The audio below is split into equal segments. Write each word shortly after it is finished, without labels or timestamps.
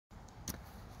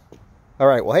All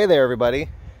right, well, hey there, everybody.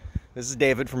 This is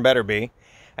David from Better Bee,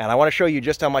 and I want to show you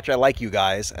just how much I like you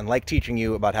guys and like teaching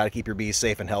you about how to keep your bees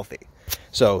safe and healthy.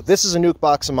 So this is a nuke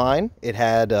box of mine. It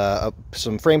had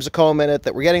some frames of comb in it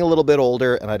that were getting a little bit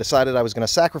older, and I decided I was going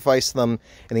to sacrifice them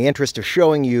in the interest of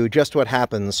showing you just what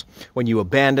happens when you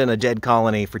abandon a dead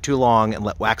colony for too long and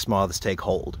let wax moths take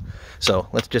hold. So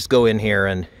let's just go in here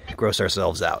and gross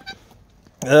ourselves out.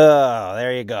 Oh,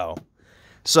 there you go.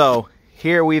 So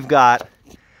here we've got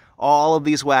all of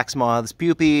these wax moths,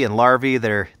 pupae and larvae that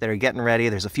are getting ready.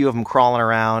 There's a few of them crawling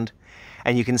around,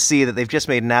 and you can see that they've just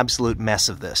made an absolute mess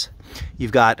of this.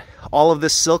 You've got all of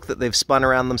this silk that they've spun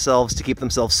around themselves to keep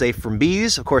themselves safe from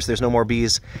bees. Of course, there's no more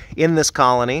bees in this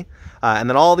colony. And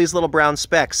then all these little brown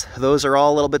specks, those are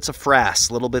all little bits of frass,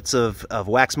 little bits of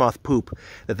wax moth poop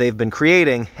that they've been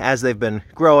creating as they've been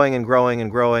growing and growing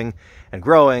and growing and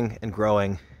growing and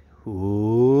growing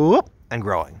and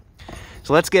growing.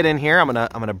 So let's get in here. I'm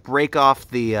gonna break off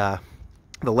the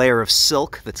layer of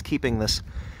silk that's keeping this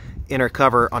inner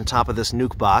cover on top of this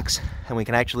nuke box, and we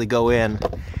can actually go in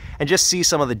and just see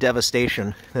some of the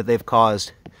devastation that they've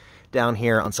caused down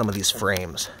here on some of these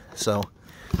frames. So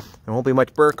there won't be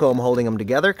much burr comb holding them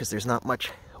together because there's not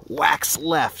much wax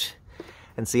left.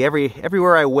 And see,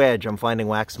 everywhere I wedge, I'm finding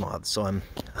wax moths. So I'm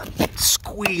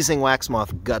squeezing wax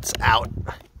moth guts out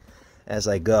as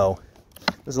I go.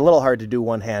 It's a little hard to do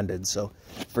one-handed, so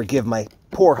forgive my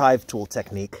poor hive tool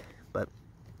technique. But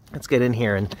let's get in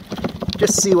here and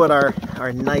just see what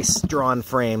our nice drawn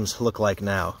frames look like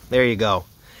now. There you go.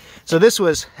 So this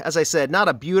was, as I said, not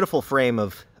a beautiful frame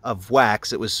of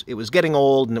wax. It was getting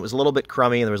old, and it was a little bit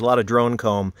crummy, and there was a lot of drone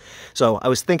comb. So I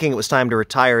was thinking it was time to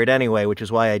retire it anyway, which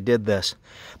is why I did this.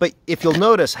 But if you'll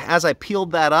notice, as I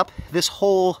peeled that up, this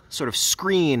whole sort of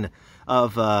screen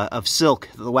of silk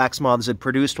that the wax moths had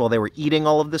produced while they were eating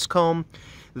all of this comb,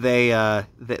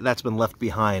 that's been left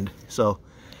behind. So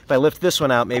if I lift this one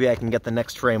out, maybe I can get the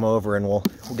next frame over, and we'll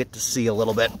get to see a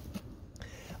little bit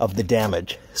of the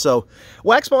damage. So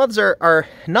wax moths are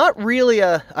not really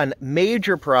a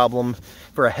major problem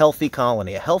for a healthy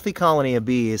colony. A healthy colony of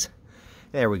bees,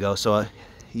 there we go. So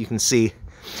you can see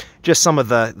just some of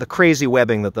the crazy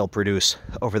webbing that they'll produce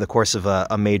over the course of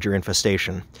a major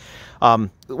infestation.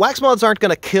 Wax moths aren't going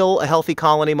to kill a healthy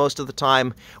colony most of the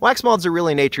time. Wax moths are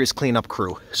really nature's cleanup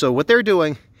crew. So what they're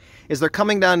doing is they're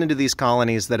coming down into these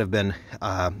colonies that have been,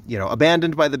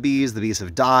 abandoned by the bees. The bees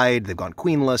have died, they've gone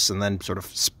queenless, and then sort of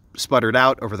sputtered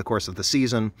out over the course of the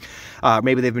season.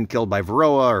 Maybe they've been killed by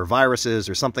varroa or viruses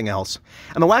or something else.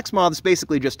 And the wax moths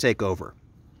basically just take over.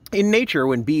 In nature,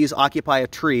 when bees occupy a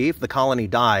tree, if the colony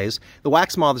dies, the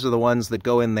wax moths are the ones that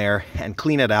go in there and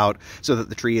clean it out so that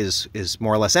the tree is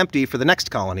more or less empty for the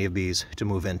next colony of bees to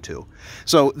move into.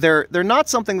 So they're not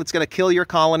something that's going to kill your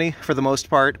colony for the most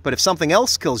part, but if something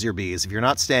else kills your bees, if you're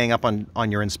not staying up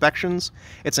on your inspections,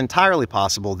 it's entirely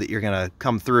possible that you're going to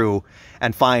come through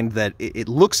and find that it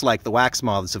looks like the wax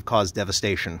moths have caused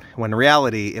devastation, when in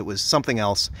reality it was something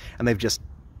else and they've just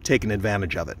taken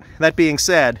advantage of it. That being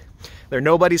said, they're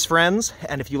nobody's friends,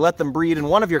 and if you let them breed in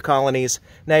one of your colonies,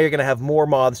 now you're going to have more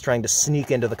moths trying to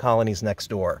sneak into the colonies next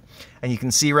door. And you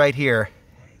can see right here,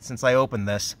 since I opened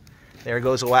this, there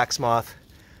goes a wax moth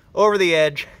over the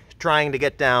edge, trying to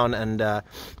get down and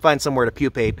find somewhere to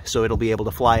pupate so it'll be able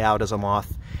to fly out as a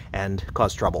moth and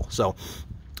cause trouble. So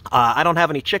I don't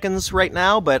have any chickens right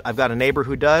now, but I've got a neighbor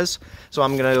who does, so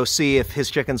I'm going to go see if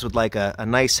his chickens would like a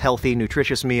nice, healthy,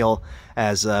 nutritious meal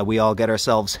as we all get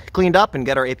ourselves cleaned up and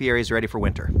get our apiaries ready for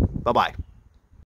winter. Bye-bye.